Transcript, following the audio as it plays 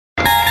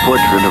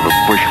portrait of a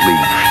bush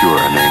league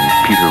Fuhrer named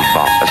Peter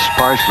Valmer, a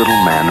sparse little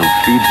man who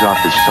feeds off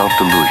his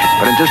self-delusion.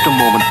 But in just a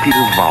moment,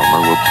 Peter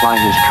Valmer will ply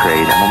his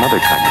trade on another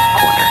kind of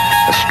corner,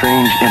 a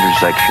strange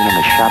intersection in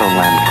a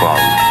shadowland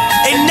called...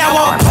 And now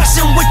I'm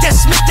pressing with that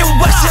Smith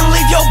 & Wesson,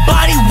 leave your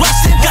body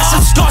resting. Got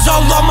some scars all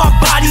on my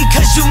body,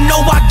 cause you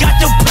know I got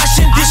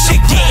depression. This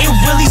shit getting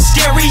really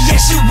scary, yeah,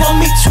 she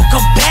want me to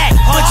come back.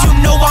 But you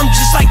know I'm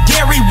just like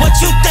Gary, what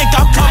you think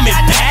I'm coming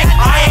back?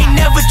 I ain't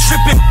never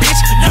tripping, bitch,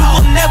 you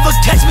will never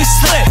catch me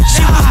slip.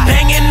 She was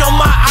banging on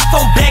my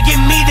iPhone,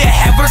 begging me to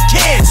have her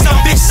kids. Some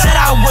bitch said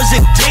I was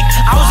a dick,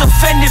 I was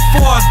offended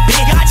for a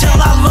bit. Till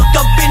I looked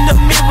up in the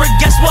mirror,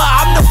 guess what,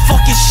 I'm the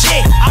fucking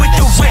shit. With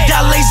the red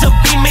dot laser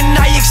beaming,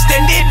 I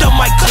extended on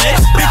my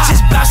clips.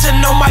 Bitches bouncing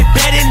on my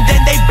bed and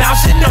then they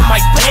bouncing on my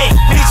dick.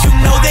 Bitch, you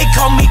know they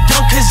call me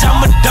dumb cause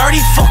I'm a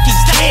dirty fucking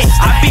kid.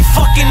 I be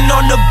fucking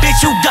on the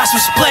bitch who got some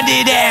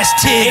splendid ass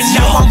tits.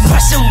 And now I'm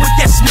pressing with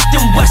that Smith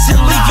 &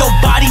 Wesson, leave your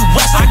body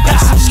resting. I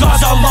got some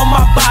scars all on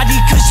my body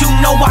cause you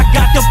know I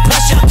got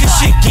depression. This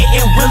shit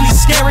getting really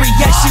scary,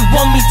 yeah, she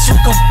want me to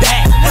come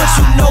back. But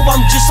you know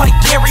I'm just like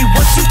Gary,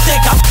 what you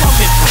think I'm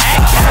coming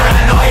back?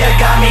 Paranoia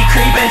got me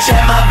creeping,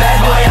 check my bed,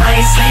 boy, I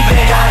ain't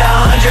sleeping.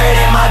 Got 100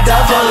 in my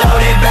duffel,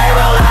 loaded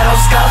barrel, I don't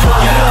scuffle.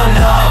 You don't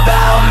know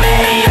about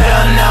me, you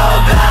don't know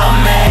about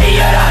me,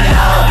 you don't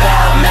know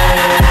about me.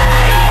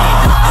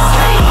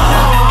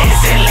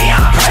 Instantly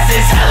I'm pressed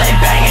as hell and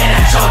banging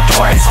at your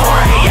door. It's 4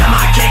 AM,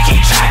 I can't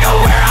keep track of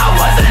where I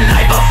was the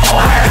night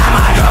before. Got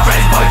my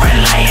girlfriend's boyfriend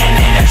laying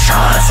in the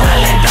trunk,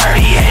 smelling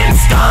dirty, hitting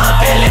skunk,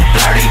 feeling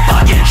flirty,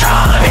 fucking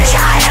drunk. Bitch,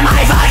 I am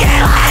my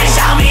fucking life.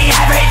 Show me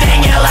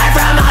everything you learned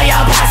from all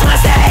your past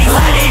mistakes.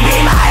 Let me be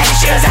my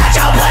issues at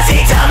your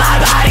pussy till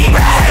my body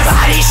breaks.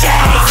 Body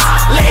shakes,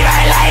 leave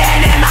her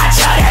laying in my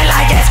children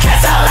like it's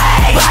Crystal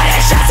Lake. But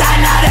it's just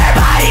another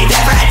body,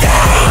 different day.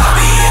 I'll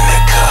be in the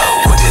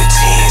cut with the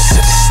teens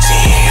to the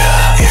steam,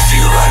 yeah. If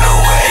you run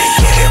away,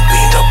 you get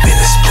beamed up in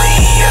the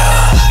spleen,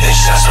 yeah. It's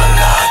just when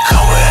I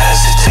come with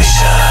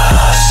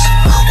hesitations.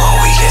 When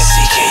we get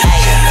seeking, you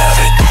can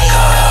never think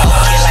of.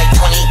 Get like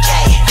 20K,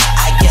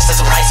 I guess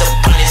that's the price of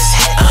putting his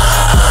head.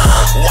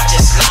 Watch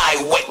it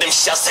slide, wait them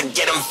shells to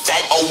get him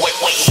fed. Oh wait,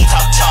 he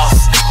talk tough.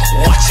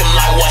 Watch him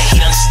like what he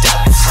done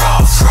stepped.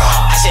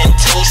 I sent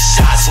 2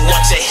 shots,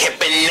 one to hip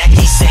and neck.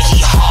 He said he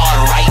hard,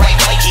 right?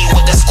 He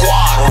with the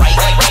squad, right?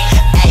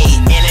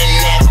 Ayy,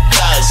 internet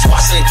thugs,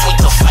 watch them tweet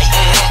the fight.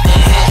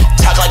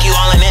 Talk like you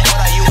all in it.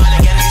 What are you on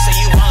again? You say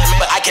you ballin', man.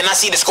 But I cannot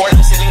see the score. I'm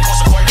sitting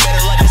close to court.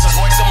 Better luck, this is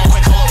work. Someone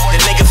quick call aboard.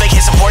 The nigga fake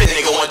his support. The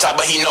nigga want talk,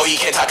 but he know he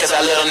can't talk. Cause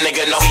that little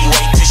nigga know he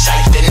way too shy.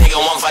 The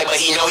nigga won't fight, but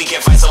he know he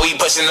can't fight. So he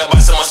pushing the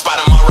button, someone spot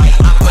him alright.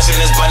 I'm pushing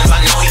his buttons,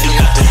 I know he do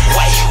nothing.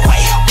 Wait.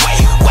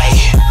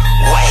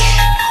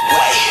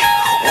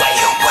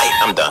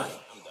 I'm done.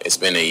 It's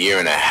been a year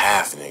and a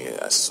half,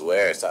 nigga. I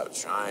swear, stop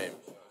trying.